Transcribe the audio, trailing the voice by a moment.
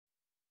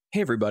Hey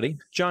everybody,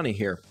 Johnny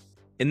here.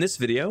 In this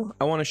video,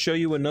 I want to show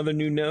you another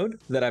new node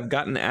that I've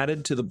gotten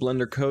added to the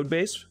Blender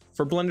codebase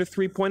for Blender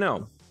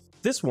 3.0.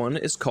 This one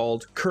is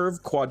called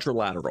Curve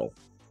Quadrilateral.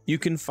 You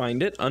can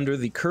find it under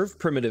the Curve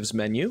Primitives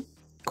menu,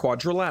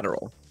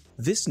 Quadrilateral.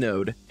 This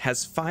node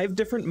has 5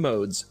 different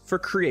modes for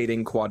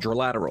creating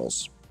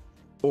quadrilaterals,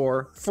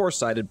 or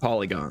 4-sided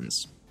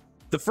polygons.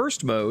 The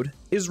first mode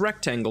is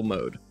Rectangle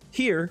mode.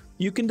 Here,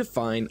 you can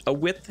define a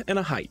width and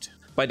a height.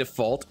 By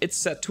default, it's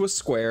set to a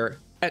square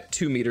at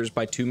 2 meters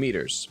by 2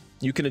 meters.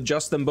 You can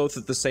adjust them both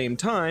at the same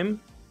time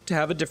to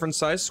have a different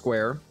size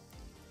square,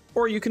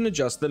 or you can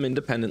adjust them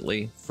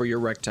independently for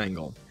your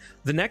rectangle.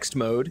 The next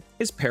mode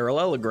is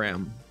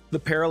Parallelogram. The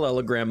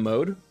Parallelogram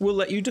mode will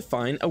let you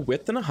define a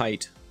width and a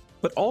height,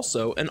 but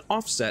also an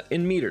offset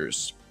in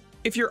meters.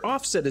 If your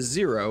offset is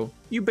 0,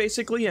 you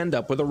basically end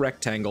up with a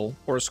rectangle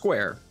or a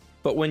square,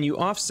 but when you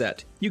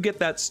offset, you get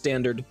that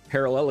standard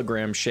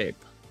parallelogram shape.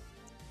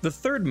 The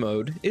third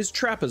mode is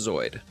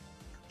Trapezoid.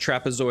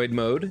 Trapezoid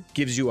mode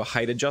gives you a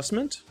height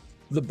adjustment,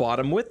 the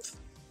bottom width,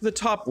 the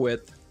top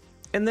width,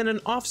 and then an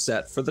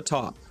offset for the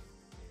top.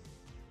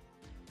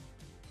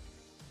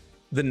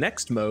 The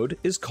next mode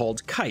is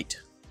called Kite.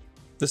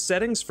 The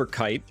settings for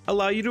Kite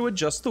allow you to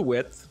adjust the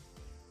width,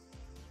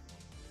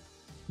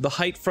 the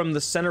height from the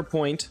center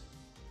point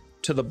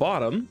to the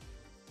bottom,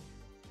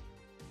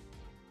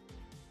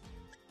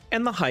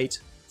 and the height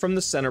from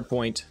the center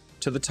point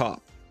to the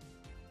top.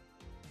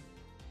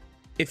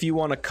 If you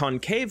want a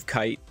concave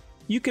kite,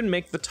 you can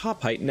make the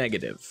top height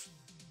negative.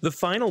 The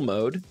final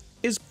mode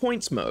is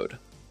Points mode.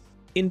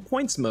 In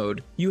Points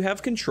mode, you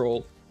have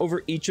control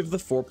over each of the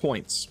 4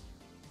 points,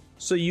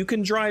 so you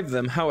can drive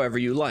them however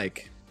you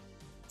like.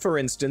 For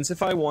instance,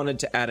 if I wanted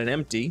to add an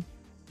empty,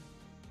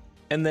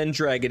 and then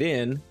drag it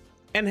in,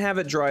 and have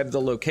it drive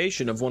the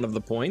location of one of the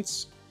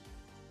points,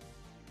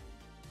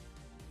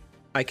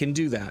 I can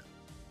do that.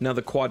 Now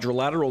the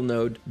quadrilateral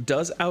node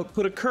does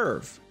output a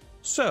curve,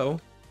 so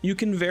you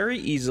can very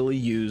easily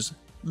use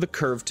the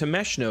curve to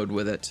mesh node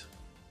with it,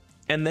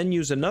 and then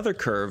use another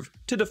curve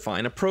to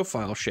define a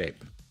profile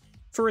shape.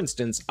 For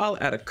instance, I'll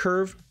add a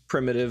curve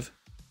primitive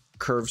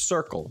curve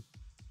circle.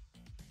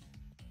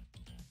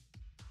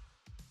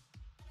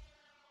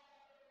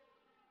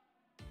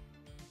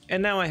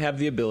 And now I have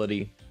the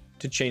ability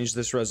to change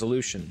this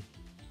resolution.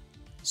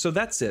 So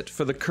that's it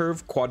for the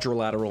Curve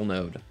Quadrilateral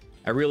node.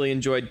 I really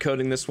enjoyed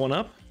coding this one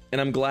up,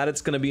 and I'm glad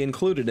it's going to be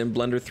included in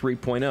Blender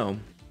 3.0.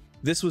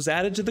 This was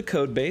added to the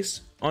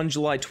codebase on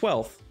July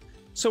 12th,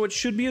 so it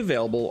should be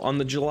available on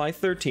the July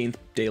 13th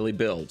daily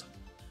build.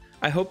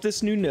 I hope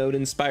this new node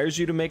inspires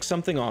you to make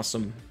something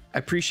awesome. I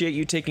appreciate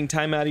you taking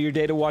time out of your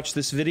day to watch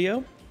this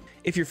video.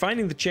 If you're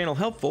finding the channel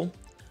helpful,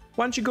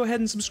 why don't you go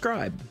ahead and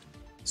subscribe?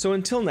 So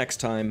until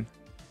next time,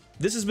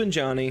 this has been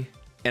Johnny,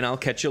 and I'll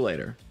catch you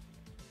later.